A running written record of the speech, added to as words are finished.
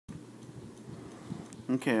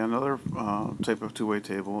Okay, another type of two-way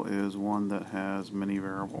table is one that has many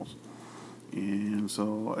variables. And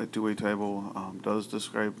so a two-way table does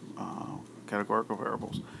describe categorical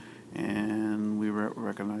variables. And we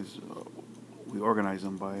organize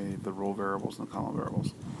them by the row variables and the column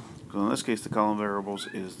variables. So in this case, the column variables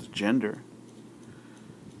is the gender.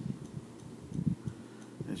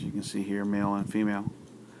 As you can see here, male and female.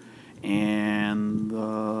 And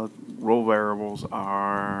the row variables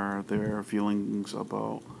are their feelings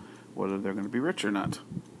about whether they're going to be rich or not.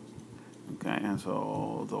 Okay, and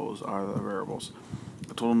so those are the variables.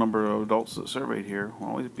 The total number of adults that surveyed here will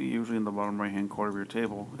always be usually in the bottom right hand corner of your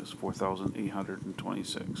table is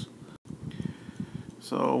 4,826.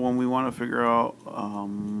 So when we want to figure out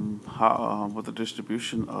what the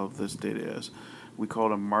distribution of this data is, we call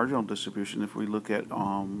it a marginal distribution if we look at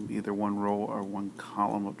either one row or one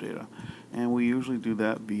column of data. And we usually do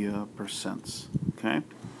that via percents. Okay,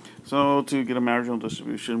 so to get a marginal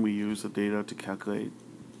distribution, we use the data to calculate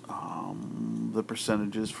the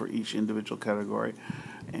percentages for each individual category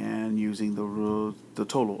and using the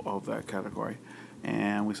total of that category.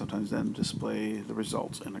 And we sometimes then display the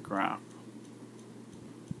results in a graph.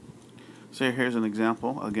 So here's an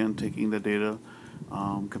example, again taking the data,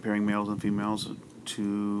 comparing males and females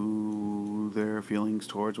to their feelings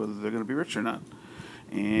towards whether they're going to be rich or not.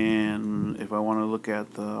 And if I want to look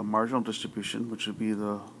at the marginal distribution, which would be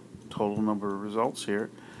the total number of results here,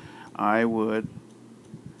 I would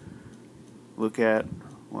look at,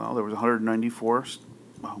 well, there was 194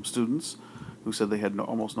 students who said they had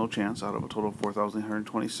almost no chance out of a total of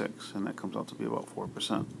 4,826, and that comes out to be about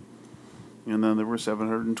 4%. And then there were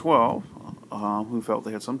 712 who felt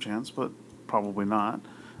they had some chance, but probably not,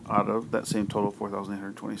 out of that same total of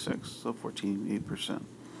 4,826, so 14.8%.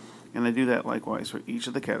 And I do that likewise for each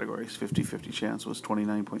of the categories. 50-50 chance was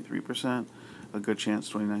 29.3%, a good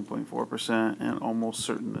chance 29.4%, and almost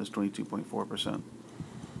certain is 22.4%.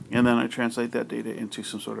 And then I translate that data into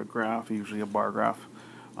some sort of graph, usually a bar graph.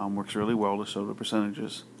 Works really well to show the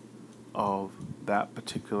percentages of that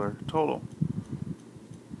particular total.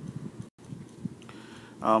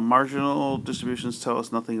 Marginal distributions tell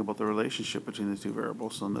us nothing about the relationship between the two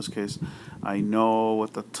variables. So in this case, I know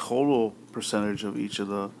what the total percentage of each of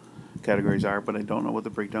the categories are, but I don't know what the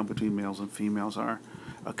breakdown between males and females are.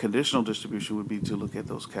 A conditional distribution would be to look at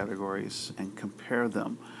those categories and compare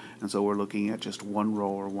them. And so we're looking at just one row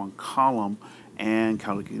or one column and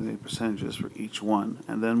calculating percentages for each one.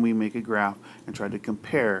 And then we make a graph and try to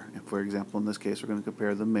compare. And for example, in this case, we're going to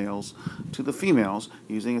compare the males to the females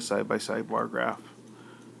using a side-by-side bar graph.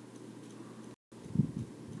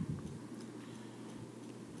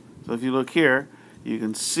 So if you look here, you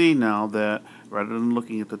can see now that rather than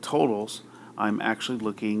looking at the totals, I'm actually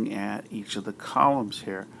looking at each of the columns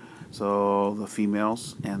here. So the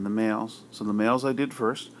females and the males. So the males I did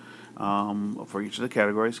first for each of the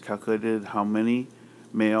categories, calculated how many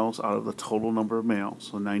males out of the total number of males.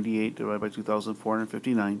 So 98 divided by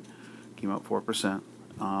 2,459 came out 4%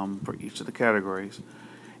 for each of the categories,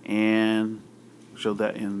 and showed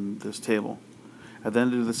that in this table. I then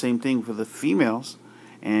did the same thing for the females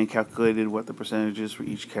and calculated what the percentages for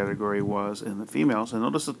each category was in the females. And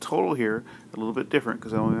notice the total here a little bit different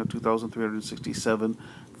because I only have 2,367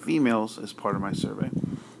 females as part of my survey.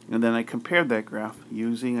 And then I compared that graph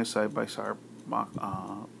using a side-by-side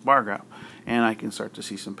bar graph, and I can start to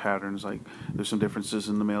see some patterns, like there's some differences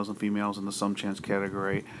in the males and females in the some chance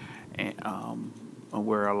category, and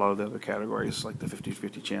where a lot of the other categories, like the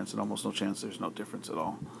 50-50 chance and almost no chance, there's no difference at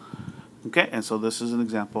all. Okay, and so this is an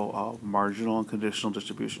example of marginal and conditional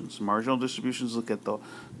distributions. Marginal distributions look at the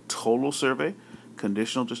total survey.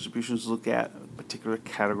 Conditional distributions look at particular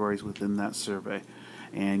categories within that survey.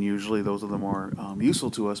 And usually those are the more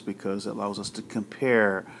useful to us because it allows us to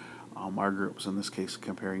compare our groups, in this case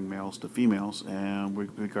comparing males to females, and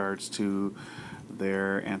with regards to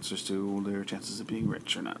their answers to their chances of being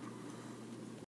rich or not.